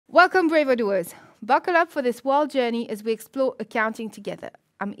Welcome, brave Odooers. Buckle up for this wild journey as we explore accounting together.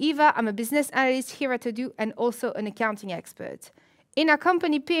 I'm Eva, I'm a business analyst here at Odoo and also an accounting expert. In our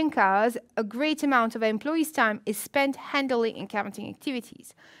company P&Cars, a great amount of our employees' time is spent handling accounting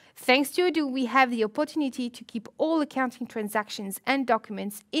activities. Thanks to Odoo, we have the opportunity to keep all accounting transactions and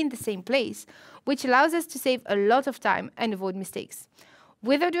documents in the same place, which allows us to save a lot of time and avoid mistakes.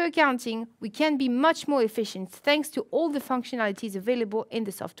 With Odoo Accounting, we can be much more efficient thanks to all the functionalities available in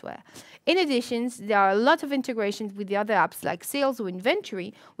the software. In addition, there are a lot of integrations with the other apps like sales or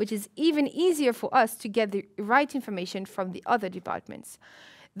inventory, which is even easier for us to get the right information from the other departments.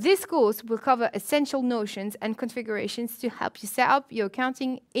 This course will cover essential notions and configurations to help you set up your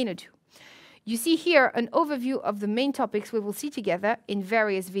accounting in Odoo. You see here an overview of the main topics we will see together in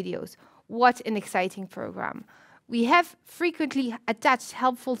various videos. What an exciting program! We have frequently attached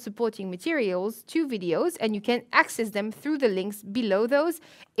helpful supporting materials to videos, and you can access them through the links below those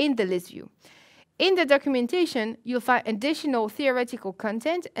in the list view. In the documentation, you'll find additional theoretical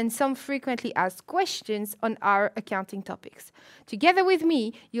content and some frequently asked questions on our accounting topics. Together with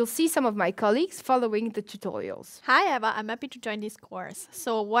me, you'll see some of my colleagues following the tutorials. Hi Eva, I'm happy to join this course.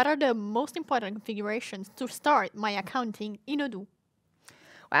 So what are the most important configurations to start my accounting in Odoo?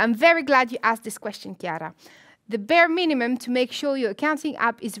 Well, I'm very glad you asked this question, Chiara. The bare minimum to make sure your accounting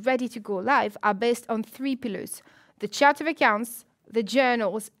app is ready to go live are based on 3 pillars: the chart of accounts, the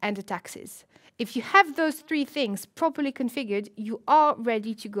journals, and the taxes. If you have those 3 things properly configured, you are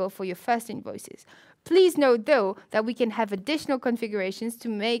ready to go for your first invoices. Please note, though, that we can have additional configurations to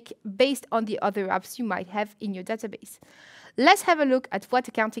make based on the other apps you might have in your database. Let's have a look at what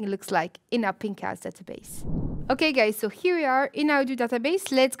accounting looks like in our P&Cars database. Okay guys, so here we are in our Odoo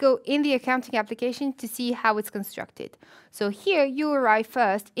database. Let's go in the accounting application to see how it's constructed. So here you arrive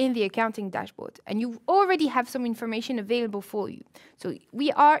first in the accounting dashboard and you already have some information available for you. So we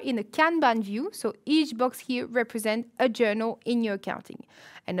are in a Kanban view, so each box here represents a journal in your accounting.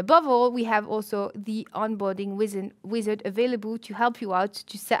 And above all, we have also the onboarding wizard available to help you out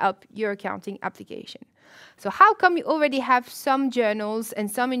to set up your accounting application. So how come you already have some journals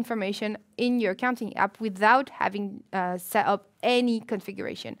and some information in your accounting app without having set up any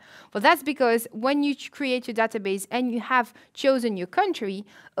configuration? Well, that's because when you create your database and you have chosen your country,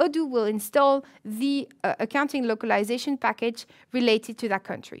 Odoo will install the accounting localization package related to that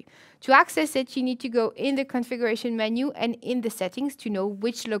country. To access it, you need to go in the configuration menu and in the settings to know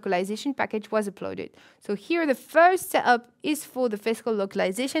which localization package was uploaded. So here the first setup is for the fiscal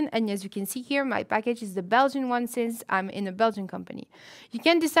localization, and as you can see here, my package is the Belgian one since I'm in a Belgian company. You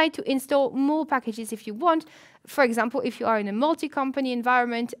can decide to install more packages if you want. For example, if you are in a multi-company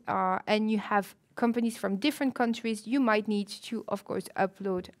environment and you have companies from different countries, you might need to, of course,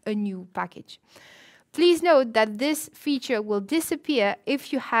 upload a new package. Please note that this feature will disappear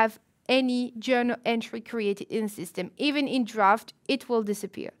if you have any journal entry created in the system. Even in draft, it will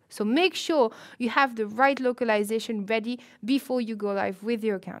disappear. So make sure you have the right localization ready before you go live with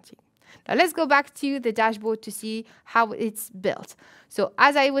your accounting. Now let's go back to the dashboard to see how it's built. So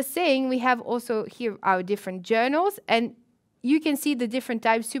as I was saying, we have also here our different journals, and you can see the different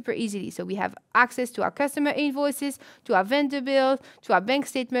types super easily. So we have access to our customer invoices, to our vendor bills, to our bank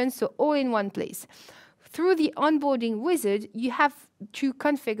statements, so all in one place. Through the onboarding wizard, you have to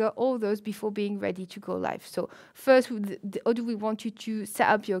configure all those before being ready to go live. So first, Odoo, we want you to set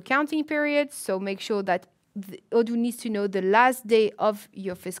up your accounting period. So make sure that Odoo needs to know the last day of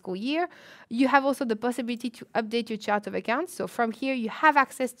your fiscal year. You have also the possibility to update your chart of accounts. So from here, you have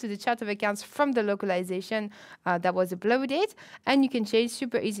access to the chart of accounts from the localization that was uploaded. And you can change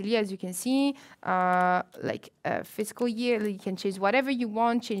super easily, as you can see, fiscal year. You can change whatever you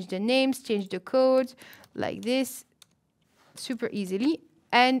want, change the names, change the code, like this, super easily,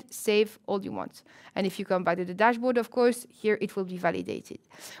 and save all you want. And if you come back to the dashboard, of course, here it will be validated.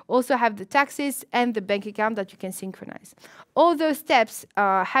 Also have the taxes and the bank account that you can synchronize. All those steps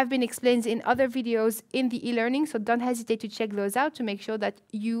have been explained in other videos in the e-learning, so don't hesitate to check those out to make sure that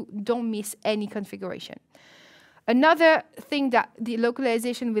you don't miss any configuration. Another thing that the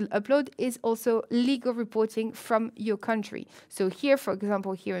localization will upload is also legal reporting from your country. So here, for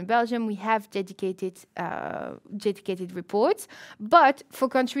example, here in Belgium, we have dedicated reports. But for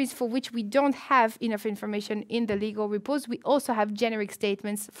countries for which we don't have enough information in the legal reports, we also have generic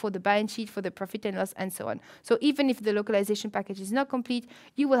statements for the balance sheet, for the profit and loss, and so on. So even if the localization package is not complete,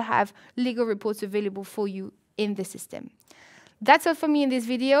 you will have legal reports available for you in the system. That's all for me in this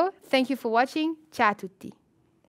video. Thank you for watching. Ciao a tutti.